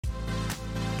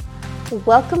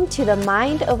Welcome to the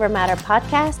Mind Over Matter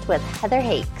podcast with Heather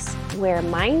Hakes, where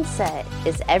mindset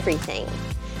is everything.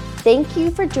 Thank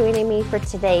you for joining me for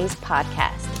today's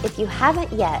podcast. If you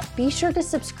haven't yet, be sure to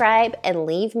subscribe and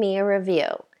leave me a review.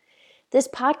 This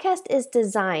podcast is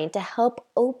designed to help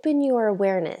open your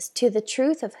awareness to the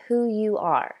truth of who you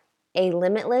are, a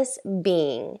limitless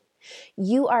being.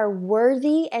 You are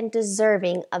worthy and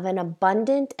deserving of an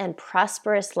abundant and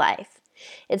prosperous life.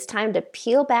 It's time to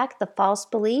peel back the false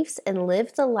beliefs and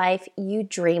live the life you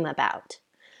dream about.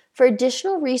 For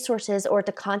additional resources or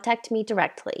to contact me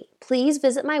directly, please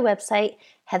visit my website,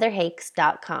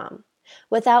 heatherhakes.com.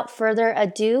 Without further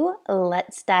ado,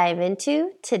 let's dive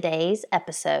into today's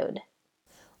episode.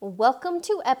 Welcome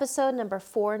to episode number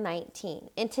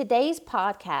 419. In today's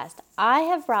podcast, I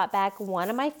have brought back one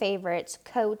of my favorites,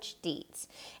 Coach Dietz.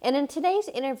 And in today's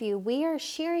interview, we are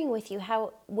sharing with you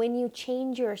how when you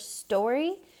change your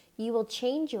story, you will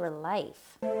change your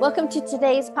life. Welcome to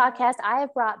today's podcast. I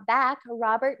have brought back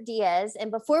Robert Diaz.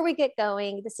 And before we get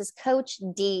going, this is Coach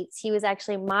Dietz. He was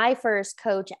actually my first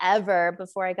coach ever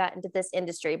before I got into this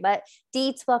industry. But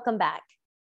Dietz, welcome back.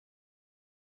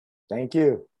 Thank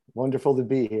you. Wonderful to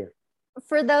be here.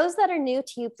 For those that are new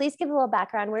to you, please give a little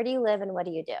background. Where do you live and what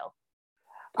do you do?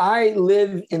 I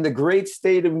live in the great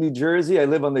state of New Jersey. I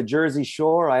live on the Jersey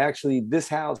Shore. This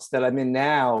house that I'm in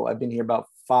now, I've been here about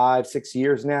 5-6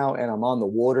 years now, and I'm on the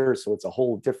water. So it's a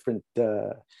whole different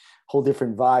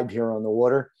vibe here on the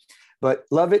water, but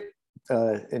love it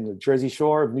in the Jersey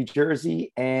Shore of New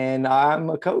Jersey. And I'm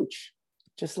a coach,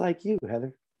 just like you,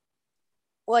 Heather.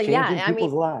 Well, changing yeah,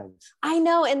 people's lives. I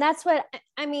know. And that's what,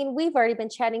 we've already been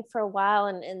chatting for a while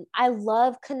and I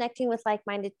love connecting with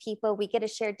like-minded people. We get to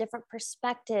share different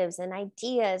perspectives and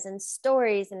ideas and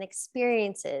stories and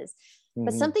experiences. Mm-hmm.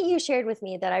 But something you shared with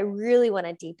me that I really want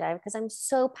to deep dive because I'm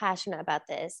so passionate about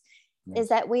this is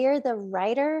that we are the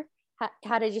writer.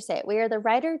 How did you say it? We are the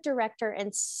writer, director,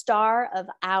 and star of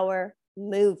our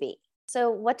movie. So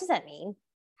what does that mean?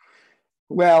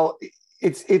 Well,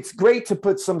 it's great to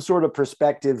put some sort of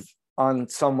perspective on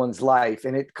someone's life,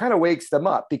 and it kind of wakes them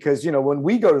up because, when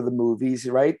we go to the movies,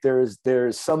 right, there's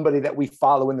somebody that we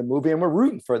follow in the movie and we're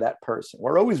rooting for that person.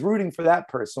 We're always rooting for that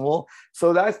person. Well,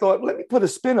 so I thought, let me put a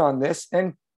spin on this,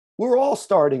 and we're all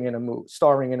starring in a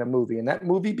movie. And that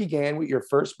movie began with your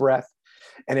first breath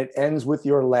and it ends with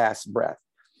your last breath.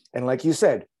 And like you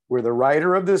said, we're the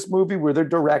writer of this movie. We're the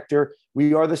director.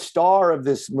 We are the star of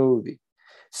this movie.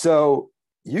 So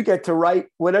you get to write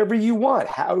whatever you want.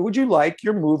 How would you like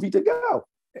your movie to go?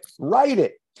 Write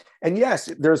it. And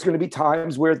yes, there's going to be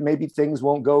times where maybe things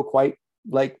won't go quite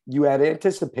like you had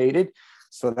anticipated.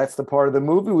 So that's the part of the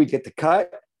movie we get to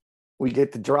cut. We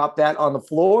get to drop that on the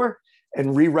floor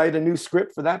and rewrite a new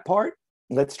script for that part.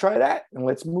 Let's try that and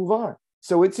let's move on.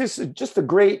 So it's just a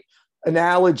great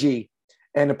analogy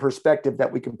and a perspective that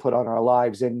we can put on our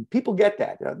lives, and people get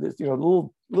that. There's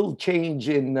little change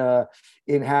in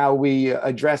how we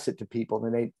address it to people,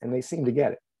 and they seem to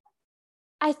get it.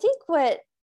 I think what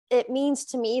it means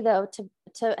to me, though,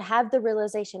 to have the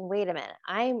realization: wait a minute,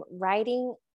 I'm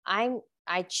writing. I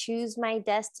choose my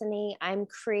destiny. I'm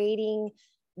creating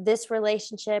this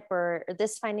relationship or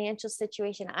this financial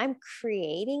situation. I'm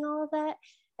creating all of that,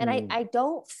 and I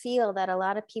don't feel that a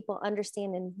lot of people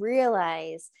understand and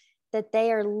realize that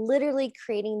they are literally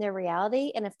creating their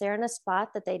reality. And if they're in a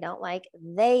spot that they don't like,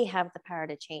 they have the power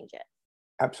to change it.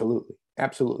 Absolutely.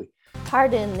 Absolutely.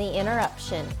 Pardon the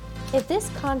interruption. If this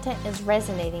content is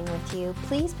resonating with you,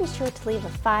 please be sure to leave a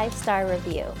 5-star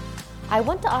review. I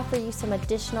want to offer you some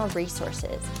additional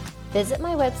resources. Visit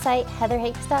my website,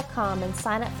 heatherhakes.com, and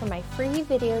sign up for my free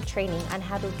video training on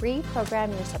how to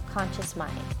reprogram your subconscious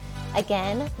mind.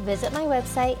 Again, visit my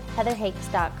website,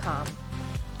 heatherhakes.com.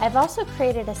 I've also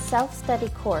created a self-study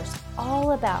course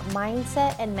all about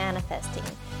mindset and manifesting.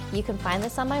 You can find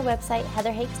this on my website,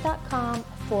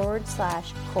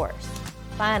 heatherhakes.com/course.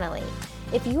 Finally,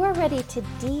 if you are ready to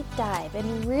deep dive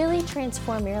and really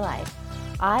transform your life,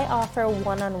 I offer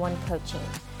one-on-one coaching.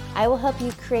 I will help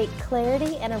you create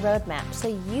clarity and a roadmap so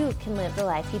you can live the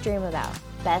life you dream about.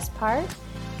 Best part?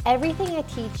 Everything I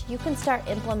teach, you can start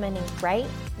implementing right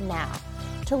now.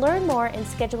 To learn more and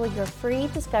schedule your free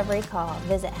discovery call,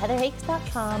 visit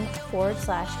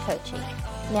heatherhakes.com/coaching.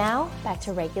 Now, back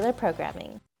to regular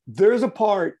programming. There's a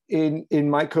part in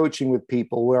my coaching with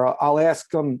people where I'll ask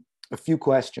them a few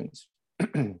questions.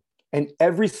 And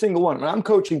every single one, and I'm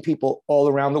coaching people all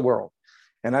around the world.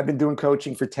 And I've been doing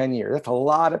coaching for 10 years. That's a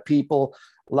lot of people,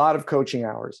 a lot of coaching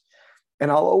hours.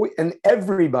 And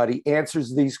everybody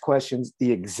answers these questions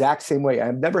the exact same way.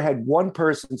 I've never had one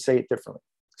person say it differently.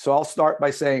 So I'll start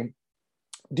by saying,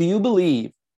 do you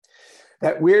believe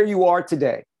that where you are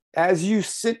today, as you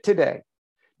sit today,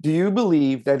 do you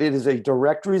believe that it is a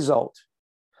direct result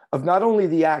of not only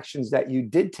the actions that you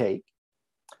did take,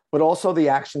 but also the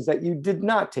actions that you did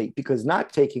not take? Because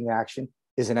not taking action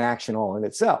is an action all in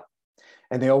itself.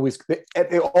 And they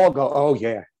all go, oh,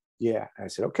 yeah, yeah. And I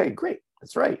said, okay, great.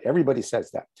 That's right. Everybody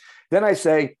says that. Then I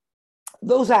say,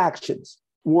 those actions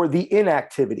were the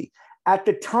inactivity. At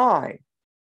the time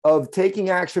of taking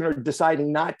action or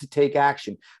deciding not to take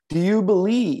action, do you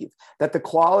believe that the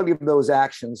quality of those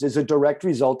actions is a direct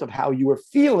result of how you were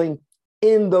feeling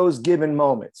in those given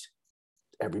moments?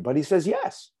 Everybody says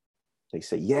yes. They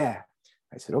say, yeah.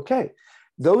 I said, okay.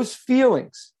 Those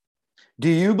feelings, do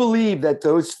you believe that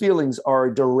those feelings are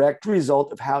a direct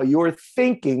result of how you're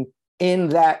thinking in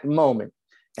that moment?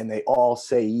 And they all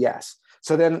say yes.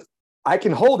 So then I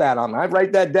can hold that on. I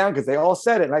write that down because they all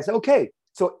said it. And I said, okay,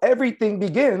 so everything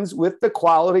begins with the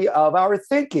quality of our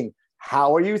thinking.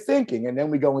 How are you thinking? And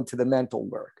then we go into the mental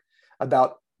work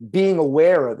about being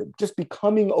aware of it, just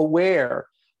becoming aware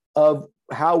of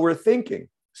how we're thinking.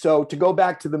 So to go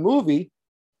back to the movie,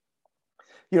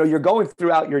 you're going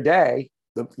throughout your day,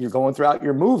 you're going throughout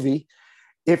your movie.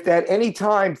 If at any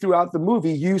time throughout the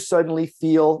movie, you suddenly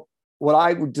feel what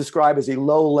I would describe as a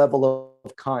low level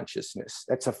of consciousness,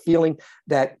 that's a feeling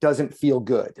that doesn't feel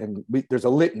good. And there's a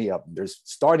litany of them. There's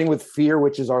starting with fear,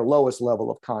 which is our lowest level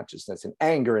of consciousness, and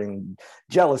anger and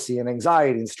jealousy and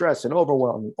anxiety and stress and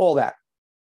overwhelm, and all that.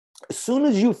 As soon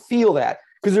as you feel that,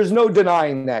 because there's no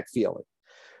denying that feeling,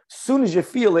 as soon as you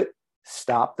feel it,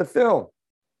 stop the film.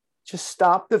 Just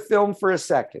stop the film for a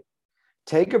second.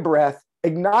 Take a breath,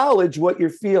 acknowledge what you're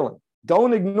feeling.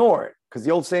 Don't ignore it, because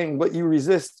the old saying, what you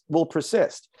resist will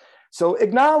persist. So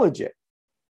acknowledge it.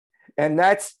 And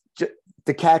that's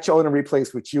the catch, own, and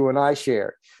replace, which you and I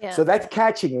shared. Yeah. So that's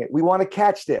catching it. We want to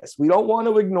catch this. We don't want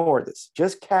to ignore this.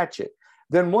 Just catch it.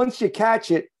 Then once you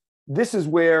catch it, this is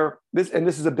where, this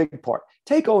is a big part,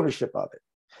 take ownership of it.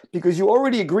 Because you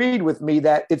already agreed with me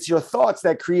that it's your thoughts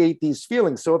that create these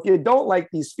feelings. So if you don't like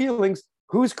these feelings,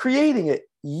 who's creating it?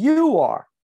 You are.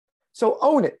 So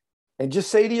own it and just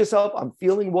say to yourself, I'm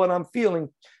feeling what I'm feeling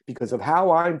because of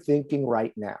how I'm thinking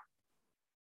right now.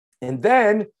 And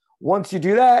then once you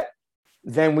do that,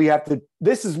 then we have to,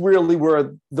 this is really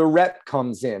where the rep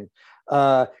comes in.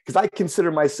 Because I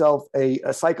consider myself a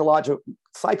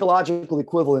psychological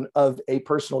equivalent of a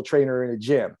personal trainer in a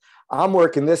gym. I'm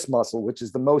working this muscle, which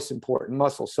is the most important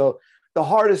muscle. So the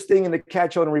hardest thing in the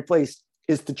catch, own, and replace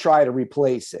is to try to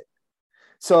replace it.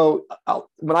 So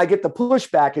when I get the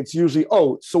pushback, it's usually,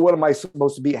 oh, so what am I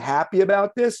supposed to be happy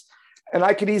about this? And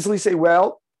I could easily say,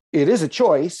 well, it is a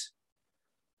choice.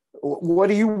 What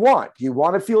do you want? Do you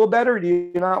want to feel better? Or do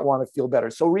you not want to feel better?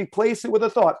 So replace it with a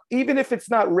thought. Even if it's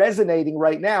not resonating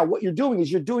right now, what you're doing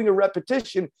is you're doing a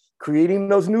repetition, creating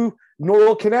those new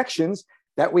neural connections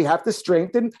that we have to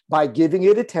strengthen by giving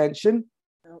it attention,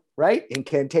 right?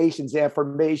 Incantations,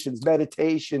 affirmations,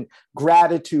 meditation,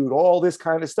 gratitude, all this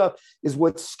kind of stuff is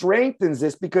what strengthens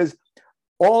this, because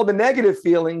all the negative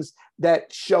feelings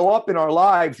that show up in our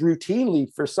lives routinely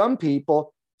for some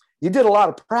people, you did a lot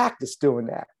of practice doing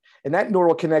that. And that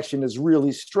neural connection is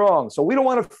really strong. So we don't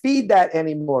want to feed that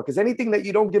anymore, because anything that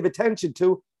you don't give attention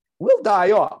to will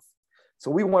die off.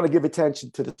 So we want to give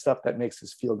attention to the stuff that makes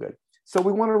us feel good. So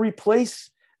we want to replace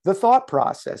the thought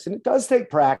process. And it does take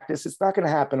practice. It's not going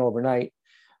to happen overnight.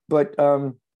 But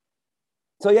so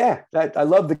yeah, I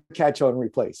love the catch, own, and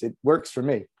replace. It works for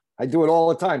me. I do it all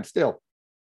the time still.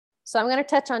 So I'm going to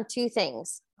touch on two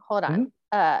things. Hold on.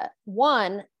 Mm-hmm.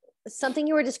 One, something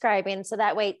you were describing. So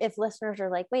that way, if listeners are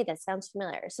like, wait, that sounds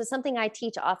familiar. So something I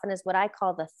teach often is what I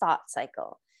call the thought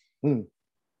cycle.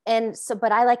 And so,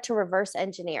 but I like to reverse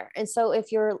engineer. And so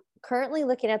if you're currently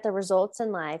looking at the results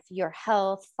in life, your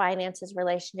health, finances,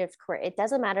 relationships, career, it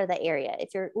doesn't matter the area. If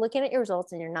you're looking at your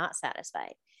results and you're not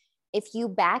satisfied, if you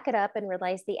back it up and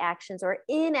realize the actions or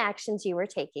inactions you were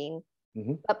taking,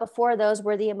 but before those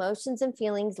were the emotions and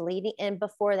feelings leading, and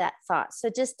before that thought. So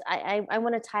just, I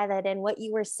want to tie that in what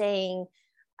you were saying.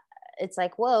 It's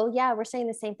like, whoa, yeah, we're saying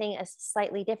the same thing as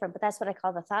slightly different, but that's what I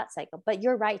call the thought cycle. But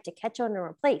you're right, to catch, own, and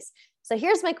replace. So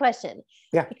here's my question.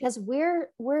 Yeah. Because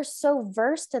we're so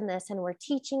versed in this and we're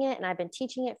teaching it, and I've been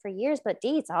teaching it for years, but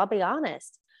Deets, I'll be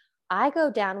honest, I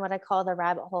go down what I call the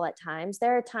rabbit hole at times.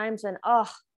 There are times when,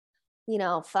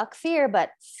 fuck fear, but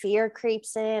fear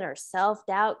creeps in, or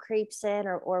self-doubt creeps in,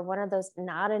 or one of those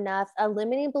not enough, a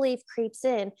limiting belief creeps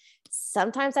in.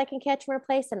 Sometimes I can catch and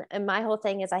replace. And my whole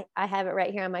thing is I have it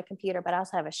right here on my computer, but I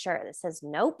also have a shirt that says,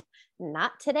 nope,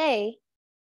 not today.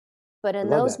 But in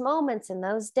those moments, in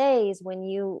those days, when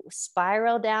you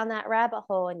spiral down that rabbit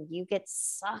hole and you get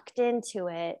sucked into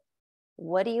it,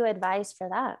 what do you advise for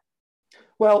that?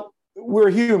 Well, we're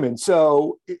human.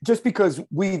 So just because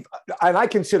and I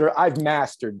consider I've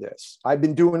mastered this, I've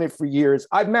been doing it for years,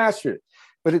 I've mastered it,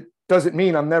 but it doesn't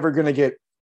mean I'm never going to get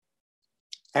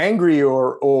angry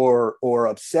or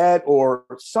upset or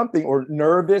something or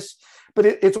nervous, but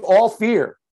it's all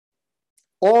fear.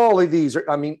 All of these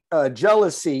are,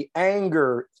 jealousy,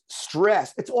 anger,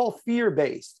 stress, it's all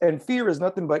fear-based. And fear is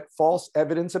nothing but false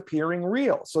evidence appearing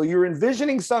real. So you're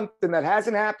envisioning something that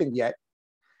hasn't happened yet.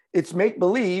 It's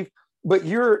make-believe, but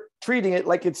you're treating it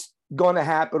like it's going to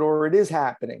happen or it is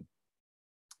happening.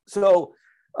 So,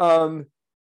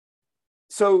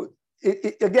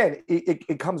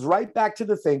 it comes right back to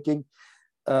the thinking.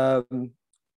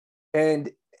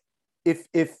 And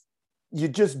if you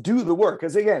just do the work,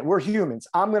 because again, we're humans.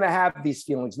 I'm going to have these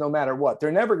feelings no matter what.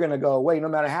 They're never going to go away, no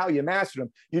matter how you master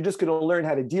them. You're just going to learn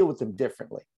how to deal with them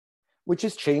differently, which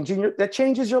is that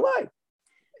changes your life.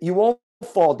 You won't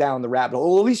fall down the rabbit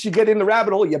hole. Well, at least you get in the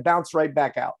rabbit hole, you bounce right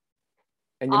back out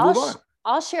and you move on.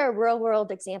 I'll share a real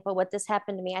world example. What this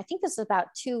happened to me. I think this was about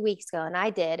 2 weeks ago, and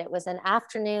it was an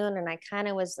afternoon, and I kind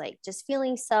of was like just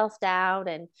feeling self-doubt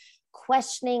and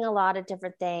questioning a lot of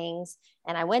different things.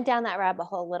 And I went down that rabbit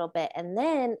hole a little bit. And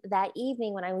then that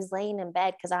evening when I was laying in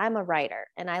bed, because I'm a writer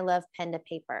and I love pen to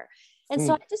paper. And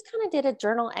so I just kind of did a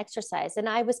journal exercise, and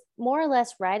I was more or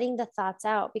less writing the thoughts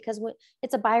out, because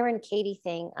it's a Byron Katie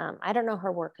thing. I don't know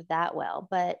her work that well,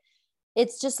 but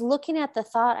it's just looking at the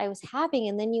thought I was having.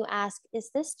 And then you ask, is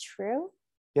this true?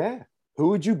 Yeah. Who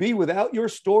would you be without your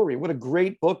story? What a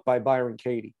great book by Byron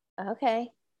Katie. Okay.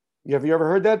 Have you ever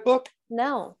heard that book?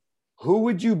 No. Who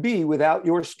would you be without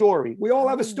your story? We all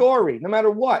have a story, no matter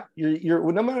what.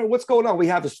 No matter what's going on, we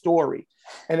have a story.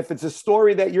 And if it's a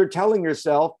story that you're telling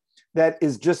yourself that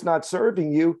is just not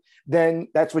serving you, then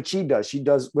that's what she does. She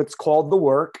does what's called the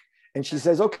work. And she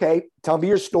says, okay, tell me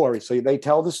your story. So they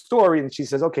tell the story, and she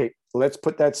says, okay, let's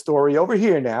put that story over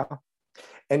here now.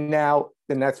 And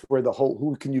that's where the whole,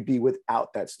 who can you be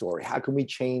without that story? How can we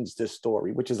change this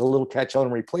story? Which is a little catch on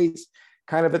and replace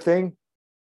kind of a thing.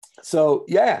 So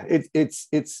yeah, it's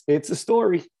a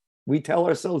story. We tell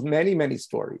ourselves many, many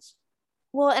stories.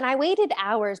 Well, and I waited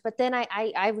hours, but then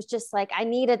I was just like, I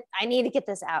need to get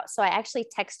this out. So I actually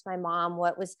texted my mom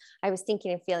I was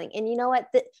thinking and feeling. And you know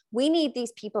what? We need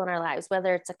these people in our lives,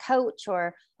 whether it's a coach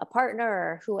or a partner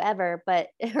or whoever. But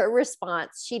her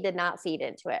response, she did not feed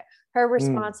into it. Her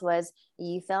response was,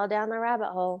 you fell down the rabbit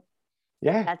hole.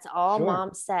 Yeah. That's all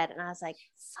Mom said. And I was like,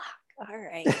 fuck. All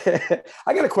right.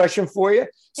 I got a question for you.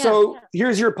 So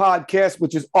here's your podcast,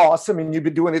 which is awesome. And you've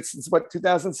been doing it since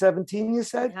 2017, you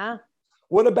said? Yeah.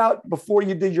 What about before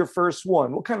you did your first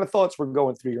one? What kind of thoughts were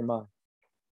going through your mind?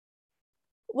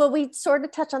 Well, we sort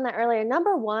of touched on that earlier.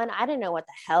 Number one, I didn't know what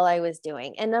the hell I was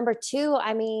doing. And number two,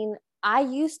 I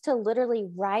used to literally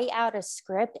write out a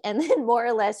script and then more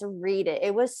or less read it.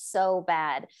 It was so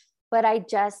bad, but I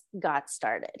just got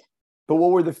started. But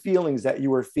what were the feelings that you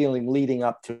were feeling leading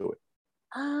up to it?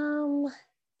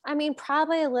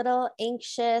 Probably a little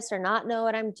anxious or not know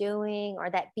what I'm doing, or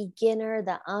that beginner,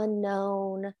 the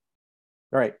unknown.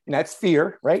 Right. And that's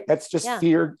fear, right? That's just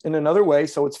fear in another way.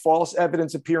 So it's false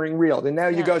evidence appearing real. And now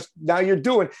now you're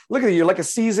doing, look at you, you're like a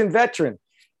seasoned veteran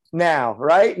now,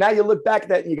 right? Now you look back at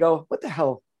that and you go, what the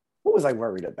hell? What was I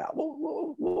worried about?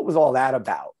 What was all that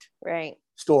about? Right.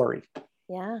 Story.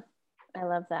 Yeah. I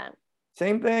love that.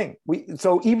 Same thing.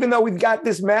 So even though we've got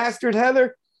this mastered,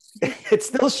 Heather, it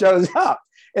still shows up,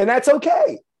 and that's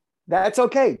okay. That's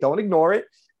okay. Don't ignore it.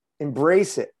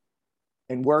 Embrace it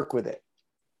and work with it.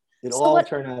 It'll all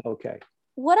turn out okay.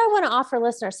 What I want to offer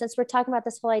listeners, since we're talking about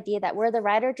this whole idea that we're the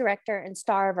writer, director, and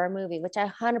star of our movie, which I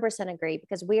 100% agree,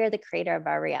 because we are the creator of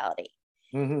our reality.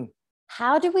 Mm-hmm.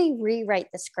 How do we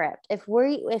rewrite the script? If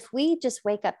we just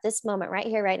wake up this moment right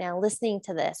here, right now, listening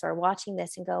to this or watching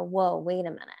this and go, whoa, wait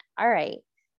a minute. All right.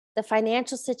 The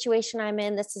financial situation I'm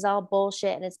in, this is all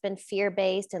bullshit, and it's been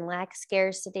fear-based and lack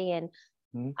scarcity. And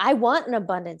I want an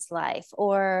abundance life.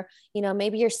 Or,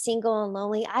 maybe you're single and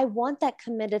lonely. I want that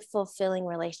committed, fulfilling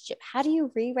relationship. How do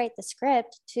you rewrite the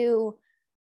script to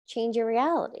change your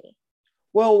reality?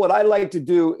 Well, what I like to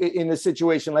do in a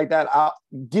situation like that,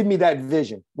 give me that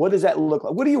vision. What does that look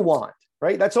like? What do you want?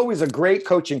 Right? That's always a great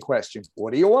coaching question.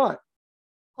 What do you want?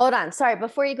 Hold on. Sorry.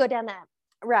 Before you go down that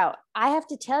route, I have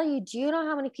to tell you, do you know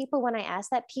how many people, when I ask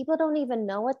that, people don't even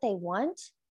know what they want?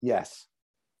 Yes.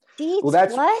 Well,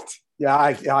 that's what? Yeah,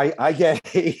 I get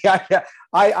it.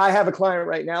 I have a client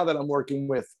right now that I'm working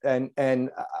with, and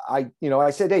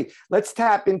I said, hey, let's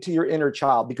tap into your inner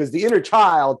child, because the inner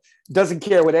child doesn't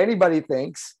care what anybody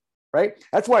thinks, right?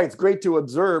 That's why it's great to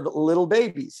observe little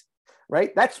babies,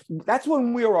 right? That's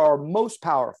when we are our most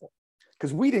powerful,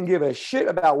 because we didn't give a shit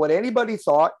about what anybody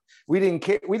thought. We didn't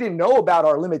care. We didn't know about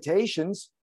our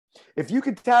limitations. If you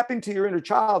could tap into your inner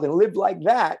child and live like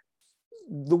that,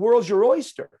 the world's your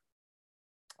oyster.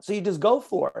 So you just go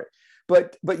for it.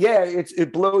 But yeah,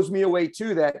 it blows me away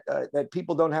too that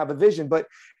people don't have a vision. But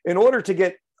in order to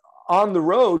get on the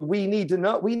road, we need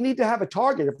to have a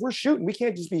target. If we're shooting, we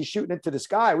can't just be shooting into the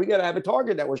sky. We got to have a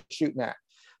target that we're shooting at.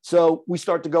 So we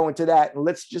start to go into that, and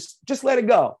let's just let it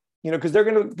go, because they're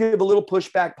going to give a little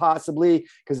pushback possibly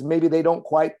because maybe they don't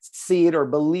quite see it or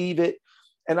believe it.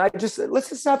 And let's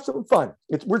just have some fun.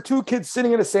 We're two kids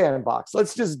sitting in a sandbox.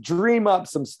 Let's just dream up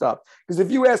some stuff. Because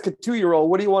if you ask a 2-year-old,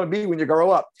 what do you want to be when you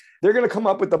grow up? They're going to come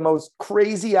up with the most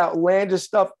crazy, outlandish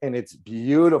stuff. And it's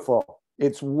beautiful.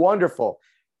 It's wonderful.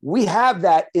 We have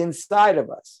that inside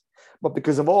of us. But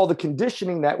because of all the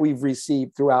conditioning that we've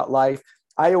received throughout life,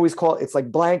 I always call it's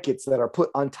like blankets that are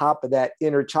put on top of that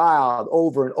inner child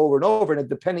over and over and over. And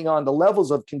depending on the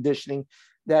levels of conditioning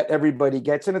that everybody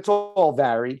gets, and it's all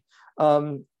varied.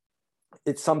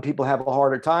 Some people have a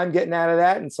harder time getting out of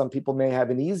that, and some people may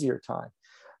have an easier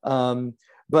time.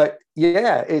 But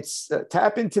yeah, it's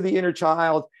tap into the inner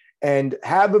child and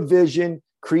have a vision,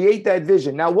 create that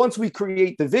vision. Now, once we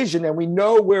create the vision and we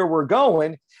know where we're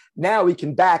going, now we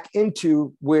can back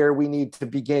into where we need to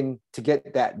begin to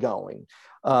get that going.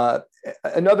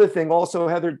 Another thing also,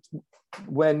 Heather,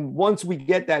 once we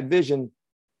get that vision,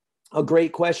 a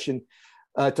great question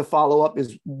to follow up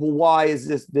is, why is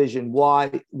this vision?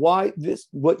 Why this,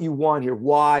 what you want here?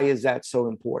 Why is that so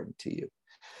important to you?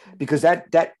 Because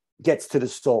that gets to the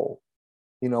soul,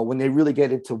 when they really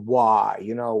get into why,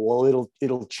 well,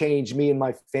 it'll change me and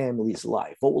my family's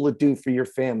life. What will it do for your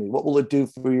family? What will it do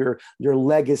for your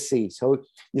legacy? So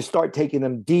you start taking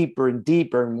them deeper and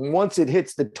deeper. And once it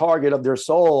hits the target of their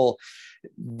soul,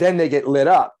 then they get lit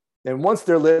up. And once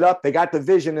they're lit up, they got the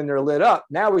vision and they're lit up.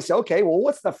 Now we say, okay, well,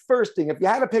 what's the first thing? If you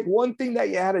had to pick one thing that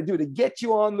you had to do to get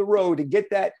you on the road, to get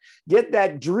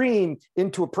that dream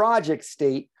into a project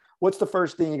state, what's the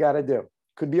first thing you got to do?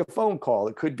 Could be a phone call.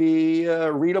 It could be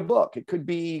read a book. It could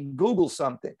be Google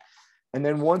something. And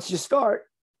then once you start,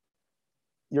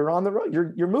 you're on the road.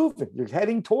 You're moving. You're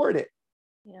heading toward it.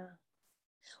 Yeah.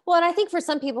 Well, and I think for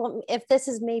some people, if this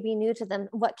is maybe new to them,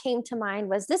 what came to mind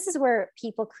was this is where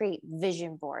people create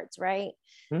vision boards, right?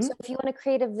 Mm-hmm. So if you want to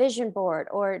create a vision board,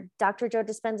 or Dr. Joe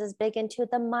Dispenza is big into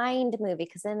the mind movie,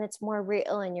 because then it's more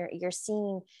real and you're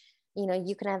seeing,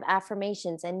 you can have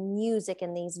affirmations and music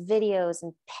and these videos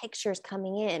and pictures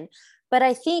coming in. But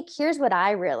I think here's what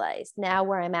I realized now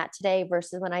where I'm at today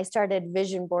versus when I started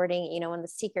vision boarding, when The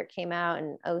Secret came out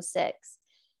in 2006.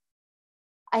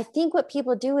 I think what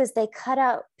people do is they cut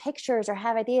out pictures or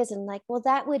have ideas and like, well,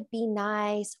 that would be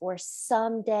nice, or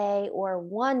someday, or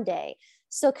one day.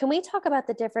 So can we talk about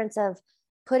the difference of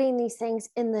putting these things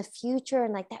in the future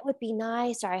and like, that would be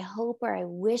nice, or I hope, or I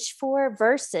wish for,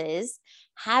 versus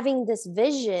having this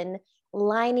vision,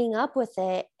 lining up with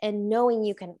it and knowing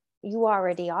you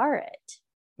already are it.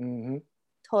 Mm-hmm.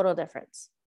 Total difference.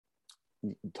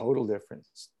 Total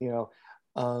difference.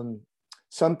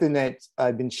 Something that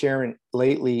I've been sharing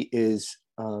lately is,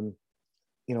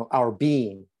 our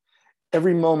being.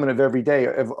 Every moment of every day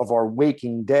of our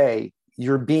waking day,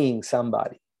 you're being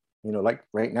somebody. Like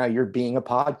right now, you're being a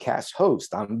podcast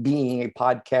host. I'm being a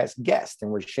podcast guest,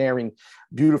 and we're sharing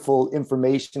beautiful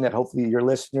information that hopefully your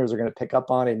listeners are going to pick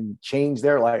up on and change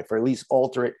their life, or at least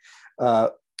alter it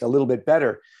a little bit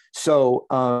better. So,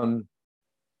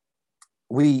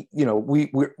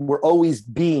 we're always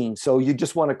being. So you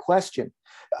just want to question.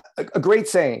 A great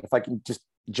saying, if I can just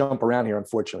jump around here,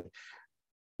 unfortunately,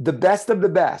 the best of the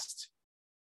best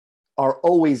are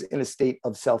always in a state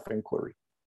of self-inquiry.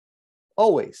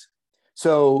 Always.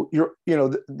 So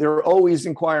they're always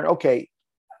inquiring, okay,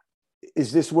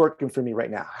 is this working for me right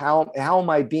now? How am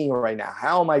I being right now?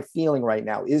 How am I feeling right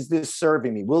now? Is this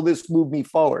serving me? Will this move me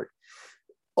forward?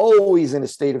 Always in a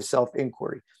state of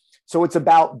self-inquiry. So it's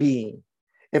about being.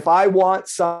 If I want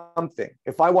something,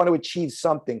 if I want to achieve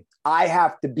something, I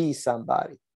have to be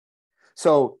somebody.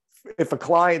 So if a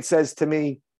client says to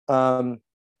me, I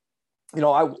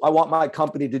want my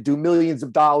company to do millions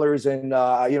of dollars, and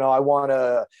I want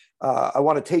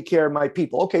to take care of my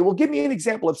people. Okay, well, give me an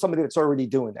example of somebody that's already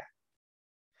doing that.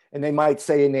 And they might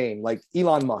say a name like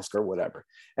Elon Musk or whatever.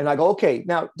 And I go, okay,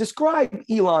 now describe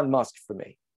Elon Musk for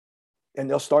me. And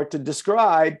they'll start to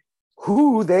describe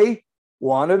who they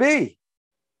want to be.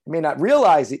 They may not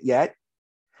realize it yet,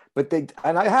 but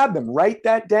I have them write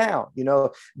that down.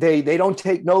 They don't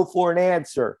take no for an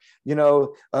answer.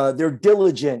 They're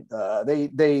diligent.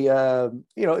 And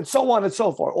so on and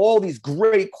so forth. All these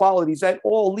great qualities that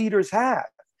all leaders have.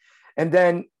 And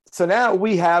then So now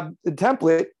we have the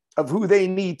template of who they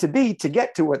need to be to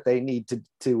get to what they need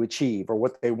to achieve or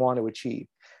what they want to achieve.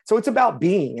 So it's about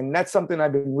being, and that's something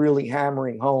I've been really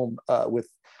hammering home with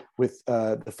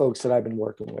the folks that I've been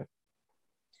working with.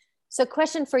 So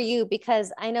question for you,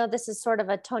 because I know this is sort of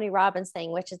a Tony Robbins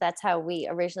thing, which is that's how we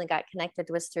originally got connected,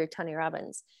 was through Tony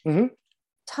Robbins. Mm-hmm.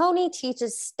 Tony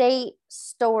teaches state,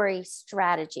 story,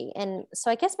 strategy. And so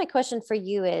I guess my question for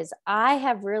you is, I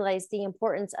have realized the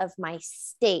importance of my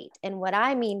state. And what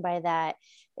I mean by that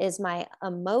is my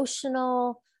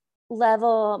emotional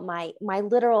level, my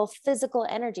literal physical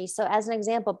energy. So as an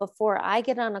example, before I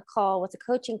get on a call with a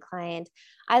coaching client,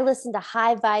 I listen to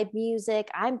high vibe music.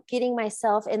 I'm getting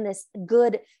myself in this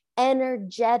good,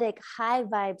 energetic, high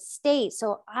vibe state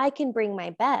so I can bring my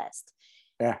best.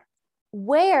 Yeah.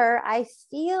 Where I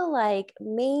feel like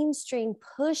mainstream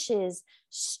pushes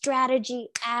strategy,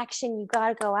 action, you got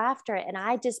to go after it. And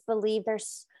I just believe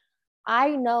I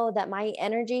know that my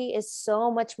energy is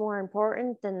so much more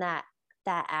important than that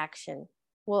action.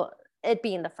 Well, it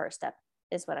being the first step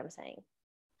is what I'm saying.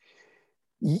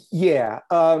 Yeah.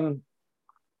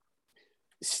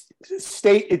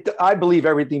 State, I believe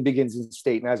everything begins in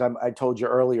state. And as I told you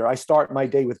earlier, I start my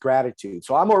day with gratitude.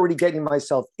 So I'm already getting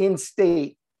myself in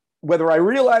state. Whether I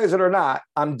realize it or not,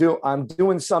 I'm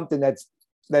doing something that's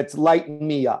lighting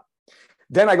me up.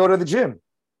 Then I go to the gym.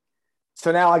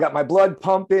 So now I got my blood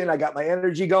pumping, I got my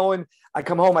energy going. I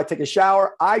come home, I take a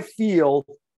shower. I feel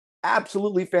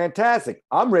absolutely fantastic.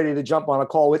 I'm ready to jump on a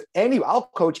call with I'll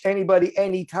coach anybody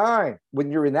anytime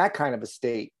when you're in that kind of a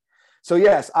state. So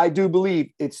yes, I do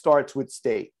believe it starts with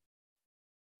state.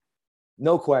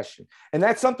 No question. And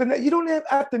that's something that you don't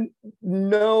have to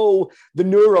know the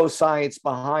neuroscience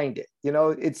behind it. You know,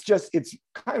 it's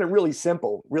kind of really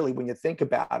simple, really, when you think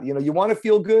about it. You know, you want to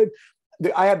feel good.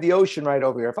 I have the ocean right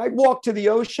over here. If I walk to the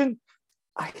ocean,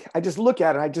 I just look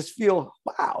at it. I just feel,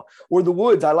 wow. Or the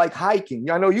woods. I like hiking.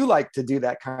 I know you like to do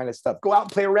that kind of stuff. Go out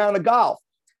and play a round of golf.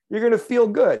 You're going to feel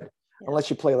good. Yeah.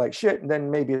 Unless you play like shit, and then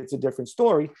maybe it's a different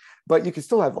story. But you can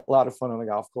still have a lot of fun on the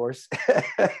golf course.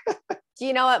 Do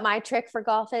you know what my trick for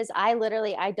golf is? I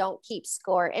don't keep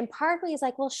score. And part of me is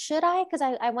like, well, should I? Because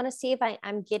I want to see if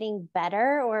I'm getting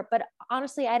better, but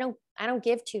honestly, I don't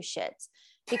give two shits,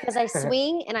 because I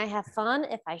swing and I have fun.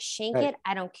 If I shank it,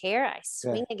 I don't care. I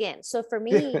swing again. So for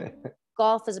me,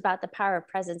 golf is about the power of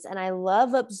presence. And I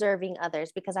love observing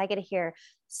others, because I get to hear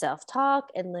self-talk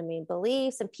and limiting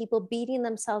beliefs and people beating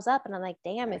themselves up. And I'm like,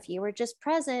 damn, if you were just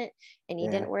present and you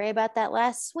didn't worry about that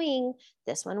last swing,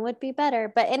 this one would be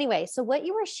better. But anyway, so what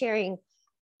you were sharing,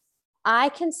 I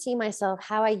can see myself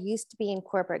how I used to be in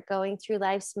corporate, going through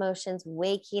life's motions,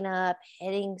 waking up,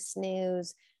 hitting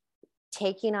snooze,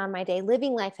 taking on my day,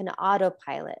 living life in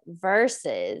autopilot,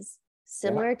 versus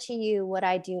similar to you, what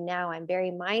I do now. I'm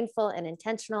very mindful and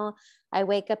intentional. I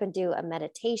wake up and do a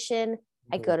meditation.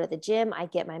 I go to the gym. I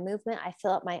get my movement. I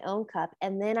fill up my own cup,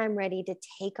 and then I'm ready to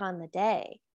take on the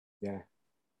day.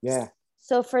 Yeah.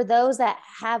 So for those that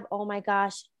have, oh my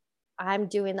gosh, I'm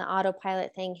doing the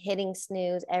autopilot thing, hitting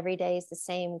snooze, every day is the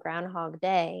same Groundhog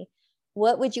Day.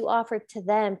 What would you offer to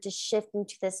them to shift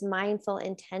into this mindful,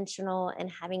 intentional, and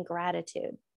having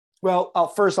gratitude? Well,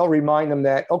 I'll remind them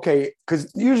that, okay,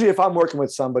 because usually if I'm working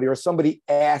with somebody or somebody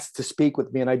asks to speak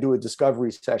with me and I do a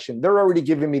discovery session, they're already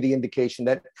giving me the indication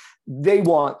that they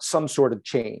want some sort of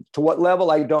change. To what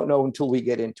level, I don't know until we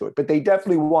get into it, but they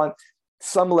definitely want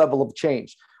some level of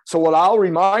change. So what I'll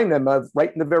remind them of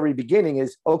right in the very beginning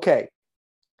is, okay,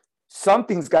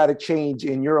 something's got to change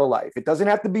in your life. It doesn't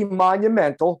have to be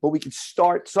monumental, but we can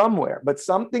start somewhere. But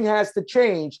something has to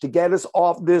change to get us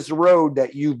off this road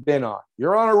that you've been on.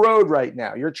 You're on a road right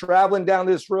now. You're traveling down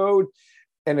this road.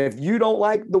 And if you don't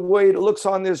like the way it looks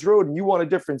on this road and you want a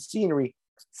different scenery,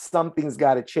 something's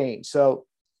got to change. So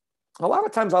a lot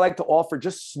of times I like to offer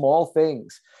just small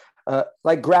things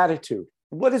like gratitude.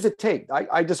 What does it take?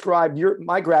 I described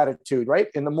my gratitude, right?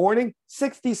 In the morning,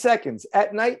 60 seconds.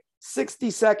 At night, 60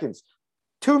 seconds,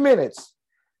 2 minutes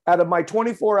out of my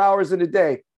 24 hours in a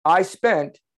day, I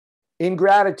spent in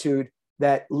gratitude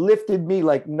that lifted me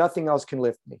like nothing else can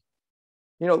lift me.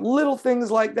 You know, little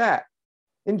things like that.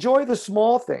 Enjoy the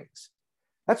small things.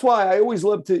 That's why I always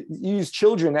love to use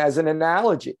children as an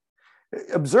analogy.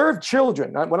 Observe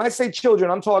children. When I say children,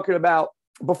 I'm talking about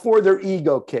before their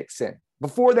ego kicks in,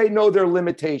 before they know their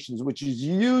limitations, which is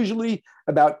usually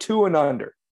about 2 and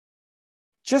under.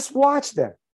 Just watch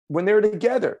them. When they're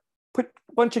together, put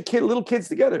a bunch of little kids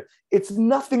together. It's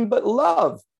nothing but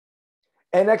love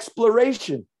and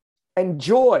exploration and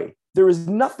joy. There is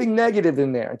nothing negative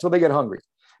in there until they get hungry.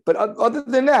 But other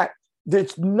than that,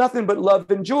 there's nothing but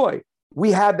love and joy.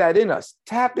 We have that in us.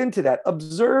 Tap into that.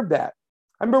 Observe that.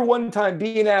 I remember one time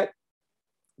being at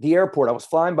the airport. I was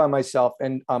flying by myself,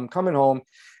 and I'm coming home,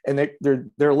 and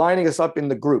they're lining us up in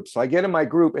the group. So I get in my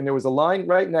group, and there was a line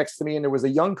right next to me, and there was a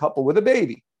young couple with a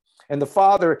baby, and the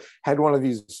father had one of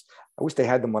these. I wish they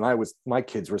had them when my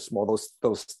kids were small.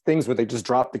 Those things where they just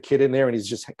drop the kid in there and he's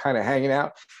just kind of hanging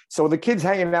out. So the kid's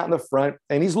hanging out in the front,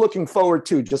 and he's looking forward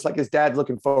too, just like his dad's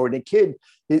looking forward. And the kid,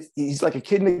 he's like a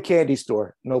kid in a candy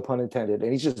store, no pun intended.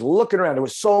 And he's just looking around. There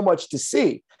was so much to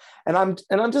see. And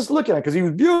I'm just looking at him because he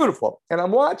was beautiful. And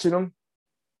I'm watching him.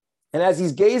 And as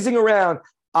he's gazing around,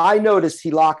 I noticed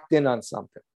he locked in on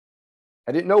something.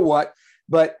 I didn't know what,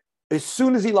 but as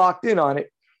soon as he locked in on it,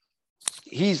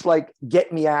 he's like,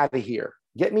 get me out of here.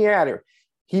 Get me out of here.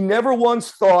 He never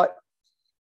once thought,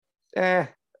 I'm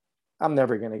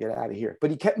never going to get out of here.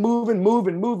 But he kept moving.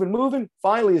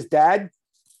 Finally, his dad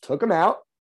took him out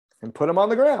and put him on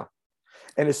the ground.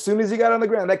 And as soon as he got on the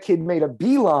ground, that kid made a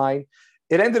beeline.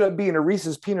 It ended up being a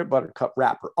Reese's peanut butter cup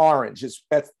wrapper, orange.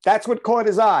 That's what caught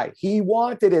his eye. He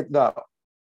wanted it, though.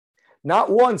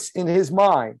 Not once in his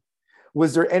mind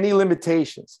was there any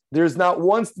limitations. There's not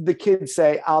once did the kid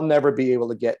say, I'll never be able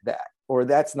to get that, or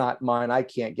that's not mine, I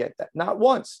can't get that. Not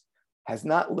once. Has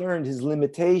not learned his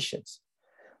limitations.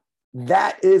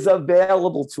 That is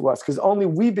available to us because only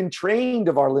we've been trained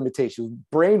of our limitations.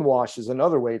 Brainwash is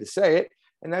another way to say it,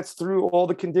 and that's through all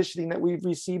the conditioning that we've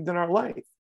received in our life.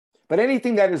 But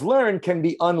anything that is learned can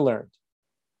be unlearned.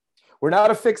 We're not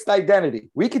a fixed identity.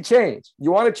 We can change.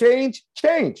 You want to change?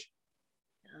 Change.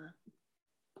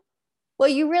 Well,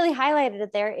 you really highlighted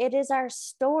it there. It is our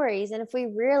stories. And if we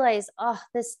realize, oh,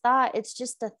 this thought, it's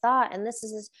just a thought, and this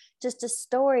is just a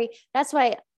story. That's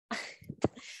why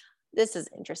this is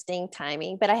interesting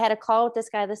timing. But I had a call with this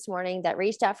guy this morning that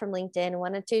reached out from LinkedIn,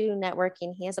 wanted to do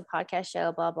networking. He has a podcast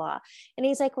show, blah, blah. And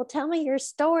he's like, well, tell me your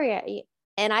story.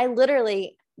 And I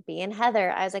literally, being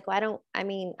Heather, I was like, well,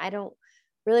 I don't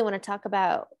really want to talk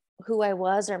about who I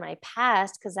was or my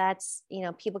past, because that's,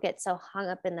 people get so hung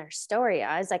up in their story.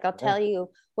 I was like, I'll tell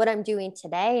you what I'm doing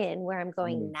today and where I'm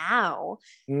going now.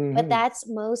 Mm-hmm. But that's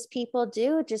most people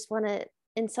do, just want to,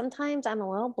 and sometimes I'm a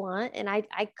little blunt and I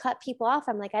cut people off.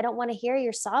 I'm like, I don't want to hear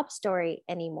your sob story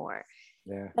anymore.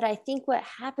 Yeah. But I think what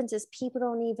happens is people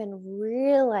don't even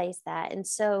realize that. And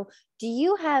so do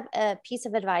you have a piece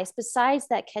of advice besides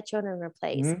that catch, own, and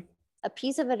replace? Mm-hmm. A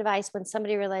piece of advice when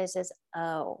somebody realizes,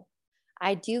 oh,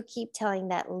 I do keep telling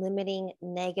that limiting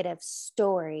negative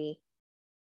story.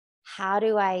 How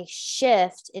do I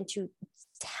shift into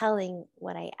telling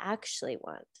what I actually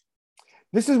want?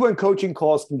 This is when coaching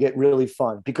calls can get really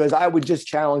fun, because I would just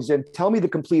challenge them. Tell me the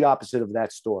complete opposite of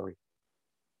that story.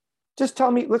 Just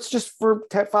tell me, let's just for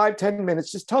 5-10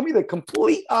 minutes, just tell me the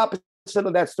complete opposite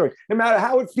of that story. No matter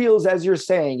how it feels as you're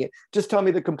saying it, just tell me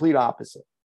the complete opposite.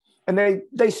 And they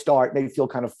feel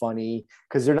kind of funny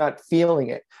because they're not feeling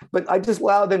it. But I just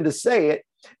allow them to say it.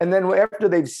 And then after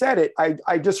they've said it,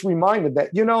 I just remind them that,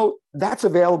 that's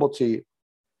available to you.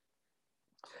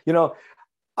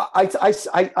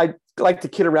 I like to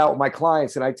kid around with my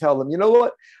clients, and I tell them, you know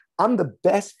what? I'm the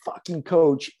best fucking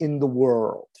coach in the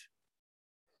world.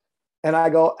 And I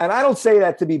go, and I don't say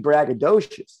that to be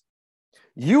braggadocious.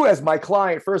 You as my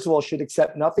client, first of all, should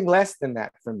accept nothing less than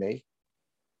that from me.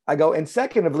 I go, and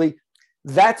secondly,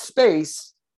 that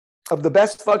space of the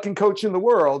best fucking coach in the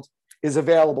world is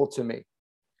available to me.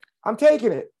 I'm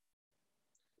taking it.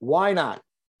 Why not?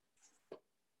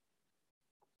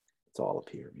 It's all up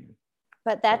here, man.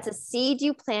 But that's a seed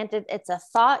you planted. It's a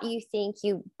thought you think.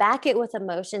 You back it with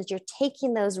emotions. You're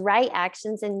taking those right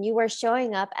actions, and you are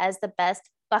showing up as the best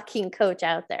fucking coach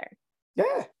out there.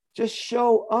 Yeah, just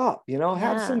show up.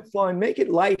 Have some fun. Make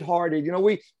it lighthearted.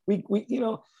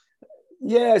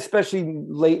 Yeah, especially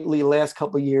lately, last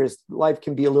couple of years, life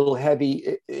can be a little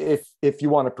heavy if you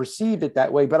want to perceive it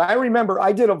that way. But I remember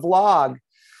I did a vlog.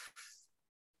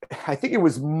 I think it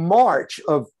was March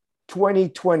of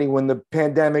 2020 when the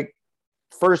pandemic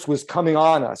first was coming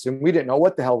on us, and we didn't know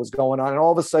what the hell was going on. And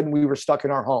all of a sudden we were stuck in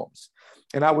our homes.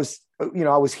 And I was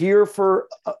here for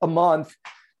a month.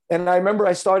 And I remember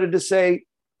I started to say,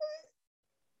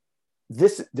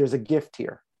 there's a gift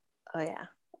here. Oh yeah.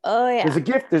 Oh yeah.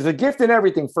 There's a gift in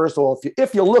everything. First of all,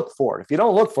 if you look for it. If you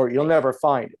don't look for it, you'll never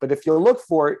find it. But if you look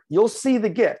for it, you'll see the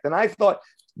gift. And I thought,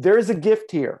 there's a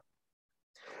gift here.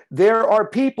 There are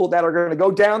people that are going to go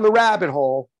down the rabbit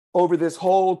hole over this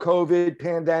whole COVID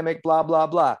pandemic, blah, blah,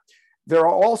 blah. There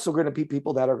are also going to be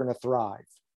people that are going to thrive.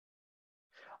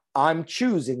 I'm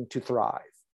choosing to thrive.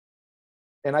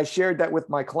 And I shared that with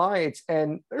my clients.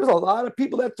 And there's a lot of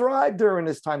people that thrived during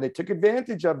this time. They took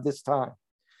advantage of this time.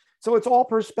 So it's all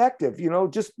perspective,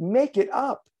 just make it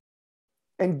up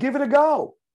and give it a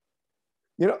go.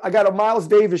 You know, I got a Miles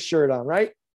Davis shirt on,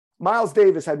 right? Miles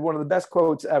Davis had one of the best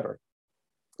quotes ever.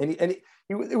 It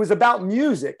was about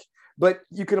music, but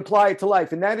you can apply it to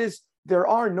life. And that is, there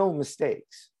are no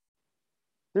mistakes.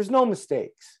 There's no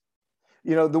mistakes.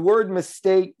 You know, the word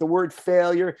mistake, the word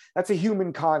failure, that's a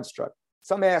human construct.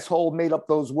 Some asshole made up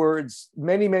those words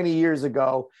many, many years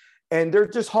ago, and they're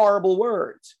just horrible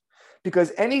words.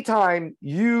 Because anytime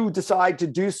you decide to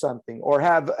do something or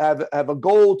have a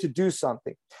goal to do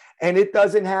something and it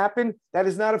doesn't happen, that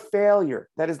is not a failure.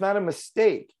 That is not a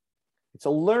mistake. It's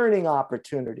a learning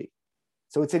opportunity.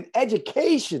 So it's an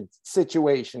education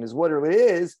situation is what it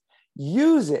is.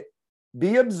 Use it.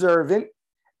 Be observant.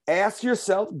 Ask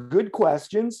yourself good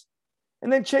questions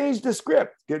and then change the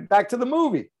script. Get back to the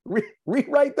movie.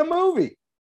 Rewrite the movie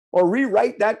or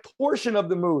rewrite that portion of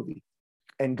the movie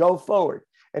and go forward.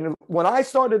 And when I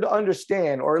started to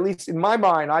understand, or at least in my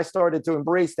mind, I started to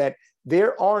embrace that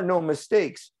there are no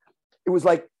mistakes. It was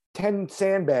like 10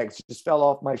 sandbags just fell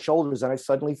off my shoulders and I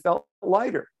suddenly felt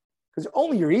lighter because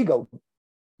only your ego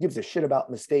gives a shit about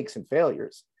mistakes and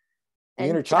failures. The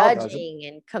inner And child doesn't. judging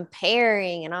and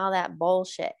comparing and all that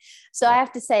bullshit. So I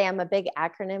have to say, I'm a big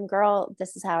acronym girl.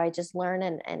 This is how I just learn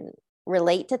and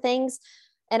relate to things.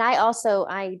 And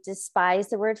I despise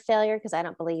the word failure because I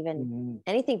don't believe in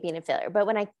anything being a failure. But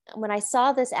when I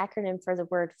saw this acronym for the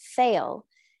word fail,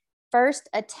 first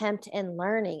attempt in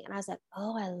learning, and I was like,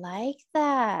 oh, I like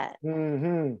that.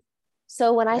 Mm-hmm.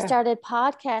 So when I started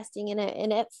podcasting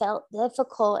and it felt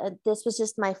difficult, and this was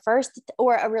just my first,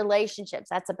 or a relationships,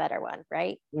 that's a better one,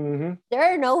 right? Mm-hmm. There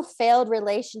are no failed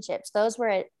relationships. Those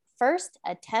were first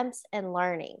attempts in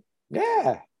learning.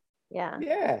 Yeah. Yeah.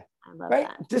 Yeah. I love Right.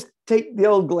 that. Just take the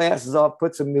old glasses off,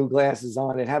 put some new glasses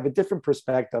on, and have a different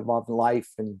perspective on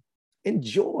life and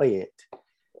enjoy it.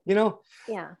 You know,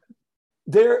 Yeah.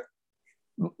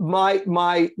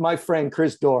 my friend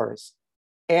Chris Doris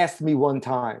asked me one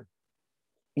time.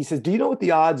 He says, "Do you know what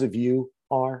the odds of you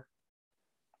are?"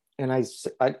 And I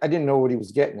didn't know what he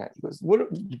was getting at. He goes,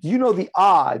 "What do you know the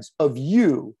odds of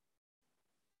you,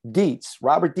 Dietz,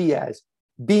 Robert Diaz,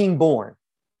 being born?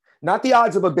 Not the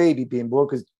odds of a baby being born,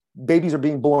 because babies are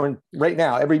being born right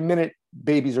now. Every minute,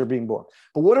 babies are being born.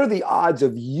 But what are the odds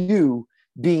of you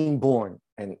being born?"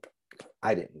 And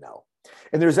I didn't know.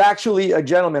 And there's actually a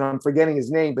gentleman, I'm forgetting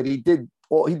his name, but he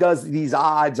does these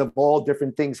odds of all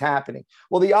different things happening.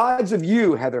 Well, the odds of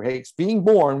you, Heather Hakes, being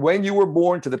born when you were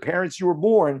born to the parents you were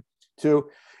born to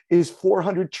is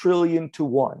 400 trillion to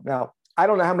 1. Now, I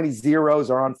don't know how many zeros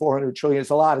are on 400 trillion. It's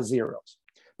a lot of zeros.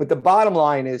 But the bottom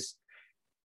line is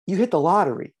you hit the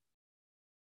lottery.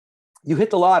 You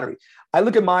hit the lottery. I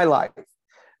look at my life.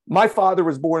 My father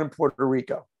was born in Puerto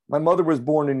Rico. My mother was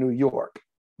born in New York.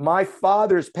 My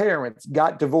father's parents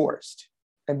got divorced.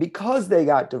 And because they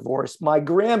got divorced, my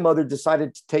grandmother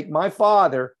decided to take my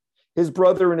father, his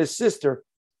brother, and his sister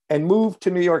and move to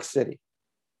New York City.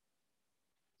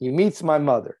 He meets my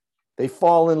mother. They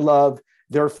fall in love.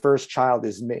 Their first child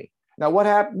is me. Now, what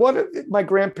happened? What if my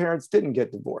grandparents didn't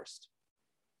get divorced?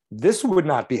 This would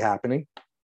not be happening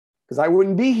because I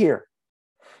wouldn't be here.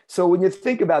 So when you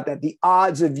think about that, the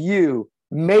odds of you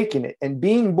making it and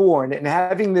being born and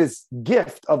having this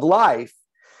gift of life,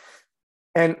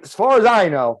 and as far as I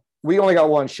know, we only got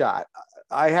one shot.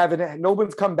 No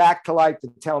one's come back to life to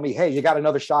tell me, hey, you got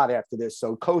another shot after this,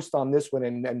 so coast on this one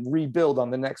and rebuild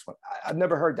on the next one. I've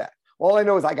never heard that. All I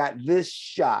know is I got this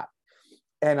shot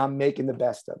and I'm making the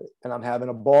best of it and I'm having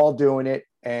a ball doing it.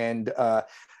 And, I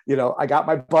got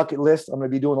my bucket list. I'm going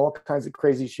to be doing all kinds of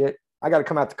crazy shit. I got to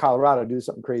come out to Colorado, do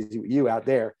something crazy with you out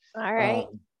there. All right.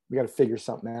 We got to figure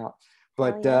something out.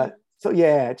 But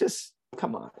just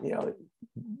come on,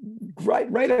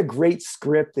 write a great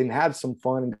script and have some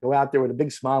fun and go out there with a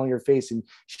big smile on your face and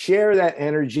share that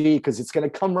energy because it's going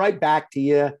to come right back to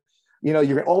you.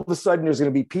 You're all of a sudden there's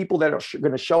going to be people that are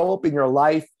going to show up in your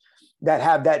life that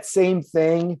have that same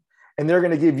thing and they're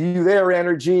going to give you their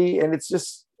energy. And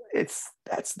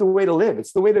that's the way to live.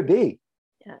 It's the way to be.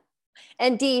 Yeah.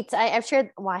 And Dietz, I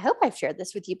hope I've shared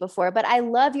this with you before, but I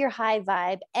love your high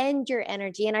vibe and your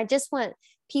energy. And I just want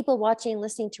people watching,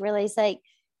 listening to realize I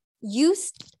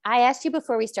asked you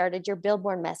before we started your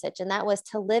billboard message, and that was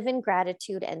to live in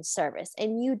gratitude and service.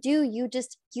 And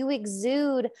you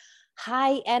exude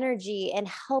high energy and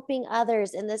helping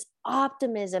others and this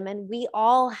optimism. And we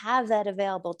all have that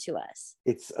available to us.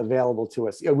 It's available to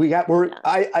us.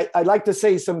 I like to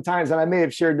say sometimes, and I may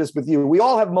have shared this with you, we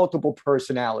all have multiple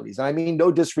personalities. And I mean,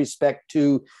 no disrespect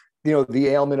to, the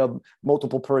ailment of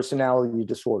multiple personality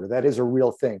disorder. That is a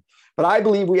real thing. But I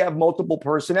believe we have multiple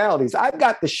personalities. I've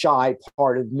got the shy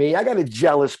part of me. I got a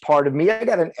jealous part of me. I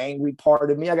got an angry part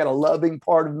of me. I got a loving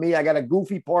part of me. I got a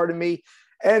goofy part of me.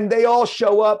 and they all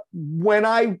show up when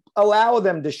I allow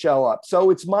them to show up. So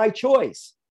it's my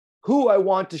choice who I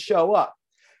want to show up.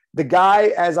 The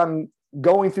guy, as I'm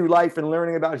going through life and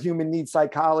learning about human need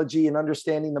psychology and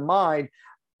understanding the mind,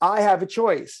 I have a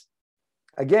choice.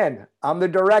 Again, I'm the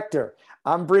director.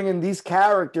 I'm bringing these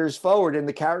characters forward, and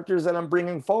the characters that I'm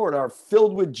bringing forward are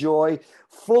filled with joy,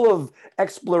 full of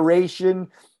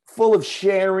exploration, full of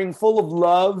sharing, full of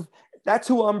love. That's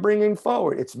who I'm bringing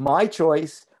forward. It's my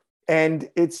choice, and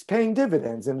it's paying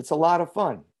dividends, and it's a lot of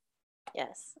fun.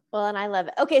 Yes. Well, and I love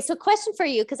it. Okay. So question for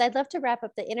you, because I'd love to wrap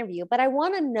up the interview, but I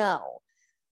want to know,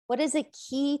 what is a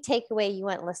key takeaway you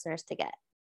want listeners to get?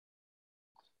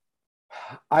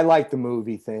 I like the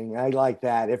movie thing. I like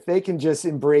that. If they can just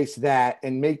embrace that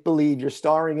and make believe you're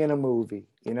starring in a movie,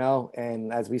 you know,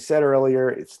 and as we said earlier,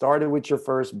 it started with your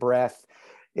first breath.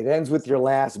 It ends with your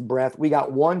last breath. We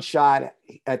got one shot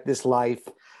at this life.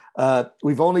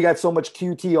 We've only got so much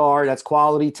QTR, that's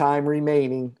quality time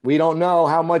remaining. We don't know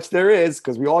how much there is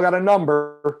because we all got a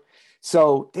number.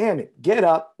 So damn it, get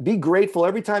up, be grateful.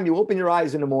 Every time you open your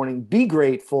eyes in the morning, be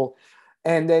grateful,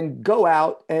 and then go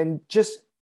out and just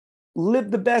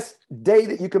live the best day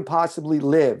that you can possibly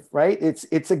live, right?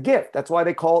 It's a gift. That's why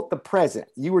they call it the present.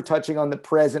 You were touching on the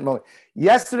present moment.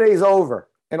 Yesterday's over,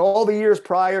 and all the years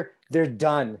prior, they're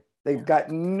done. They've got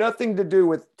nothing to do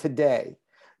with today,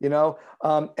 you know?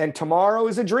 And tomorrow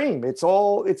is a dream.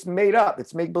 It's made up.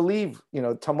 It's make believe, you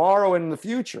know, tomorrow and in the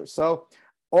future. So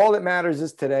all that matters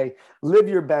is today. Live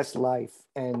your best life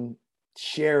and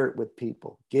share it with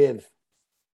people. Give.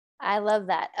 I love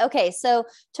that. Okay. So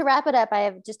to wrap it up, I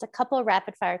have just a couple of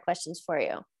rapid fire questions for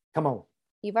you. Come on.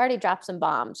 You've already dropped some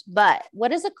bombs, but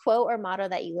what is a quote or motto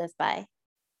that you live by?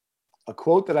 A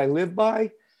quote that I live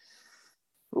by?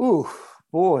 Ooh,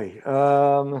 boy.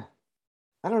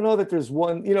 I don't know that there's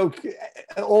one, you know,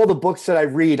 all the books that I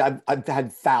read, I've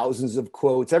had thousands of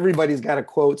quotes. Everybody's got a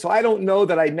quote. So I don't know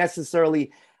that I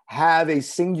necessarily have a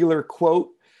singular quote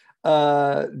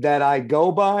that I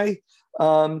go by.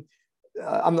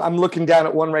 I'm looking down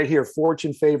at one right here.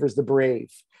 Fortune favors the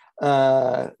brave.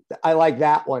 I like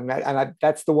that one.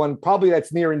 That's the one probably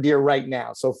that's near and dear right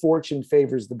now. So fortune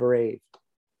favors the brave.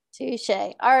 Touche.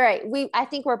 All right. I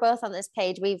think we're both on this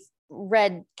page. We've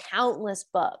read countless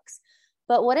books,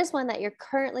 but what is one that you're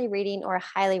currently reading or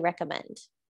highly recommend?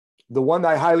 The one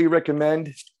I highly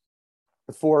recommend,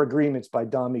 The Four Agreements by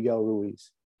Don Miguel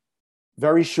Ruiz.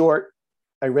 Very short.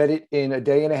 I read it in a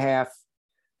day and a half.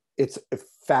 It's a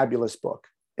fabulous book,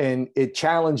 and it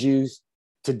challenges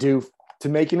you to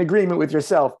make an agreement with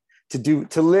yourself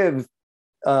to live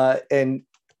and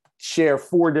share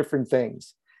 4 different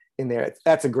things in there.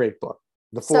 That's a great book.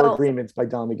 The Four Agreements by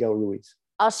Don Miguel Ruiz.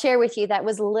 I'll share with you, that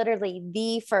was literally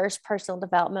the first personal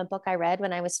development book I read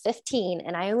when I was 15.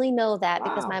 And I only know that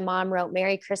because my mom wrote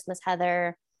Merry Christmas,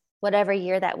 Heather, whatever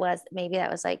year that was. Maybe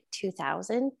that was like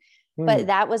 2000. But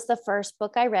that was the first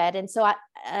book I read. And so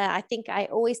I think I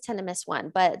always tend to miss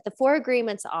one. But the 4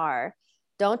 agreements are: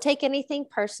 don't take anything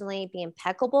personally, be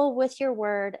impeccable with your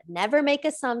word, never make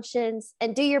assumptions,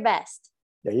 and do your best.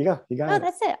 There you go. You got it. Oh,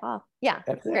 that's it. Oh, yeah.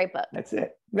 That's a great book. That's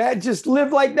it. Man, just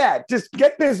live like that. Just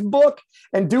get this book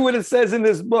and do what it says in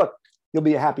this book. You'll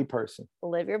be a happy person.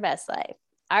 Live your best life.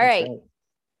 All right.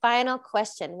 Final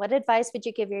question. What advice would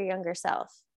you give your younger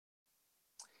self?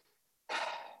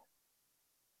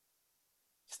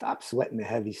 Stop sweating the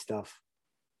heavy stuff.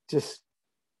 Just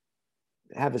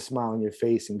have a smile on your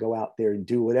face and go out there and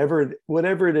do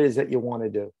whatever it is that you want to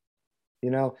do. You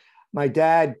know, my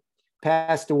dad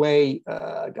passed away,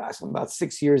 about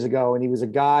 6 years ago, and he was a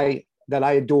guy that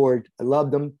I adored. I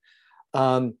loved him.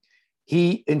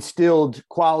 He instilled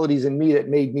qualities in me that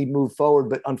made me move forward,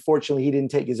 but unfortunately, he didn't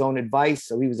take his own advice.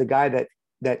 So he was a guy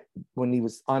that when he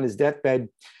was on his deathbed,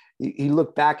 he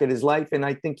looked back at his life, and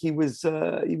I think he was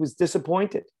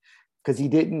disappointed because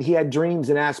he had dreams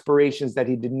and aspirations that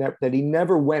he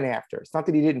never went after. It's not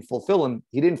that he didn't fulfill them.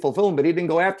 He didn't fulfill them, but he didn't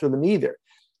go after them either.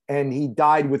 And he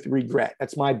died with regret.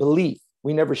 That's my belief.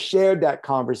 We never shared that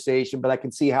conversation, but I can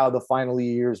see how the final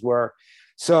years were.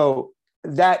 So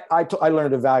that I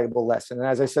learned a valuable lesson. And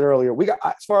as I said earlier,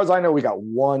 as far as I know, we got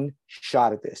one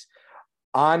shot at this.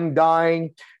 I'm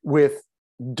dying with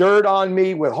dirt on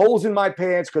me, with holes in my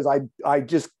pants, because I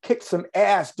just kicked some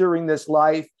ass during this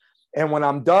life. And when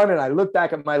I'm done and I look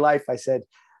back at my life, I said,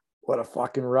 what a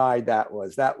fucking ride that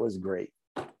was. That was great.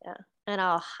 Yeah. And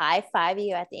I'll high five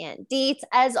you at the end. Dietz,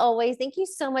 as always, thank you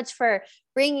so much for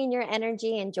bringing your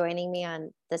energy and joining me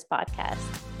on this podcast.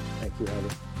 Thank you,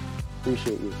 Heather.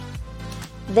 Appreciate you.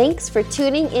 Thanks for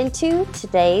tuning into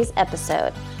today's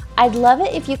episode. I'd love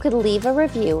it if you could leave a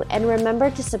review, and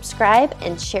remember to subscribe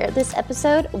and share this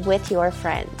episode with your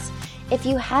friends. If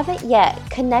you haven't yet,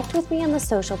 connect with me on the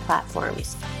social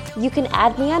platforms. You can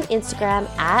add me on Instagram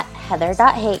at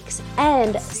heather.hakes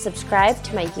and subscribe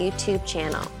to my YouTube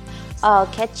channel. I'll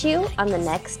catch you on the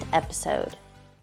next episode.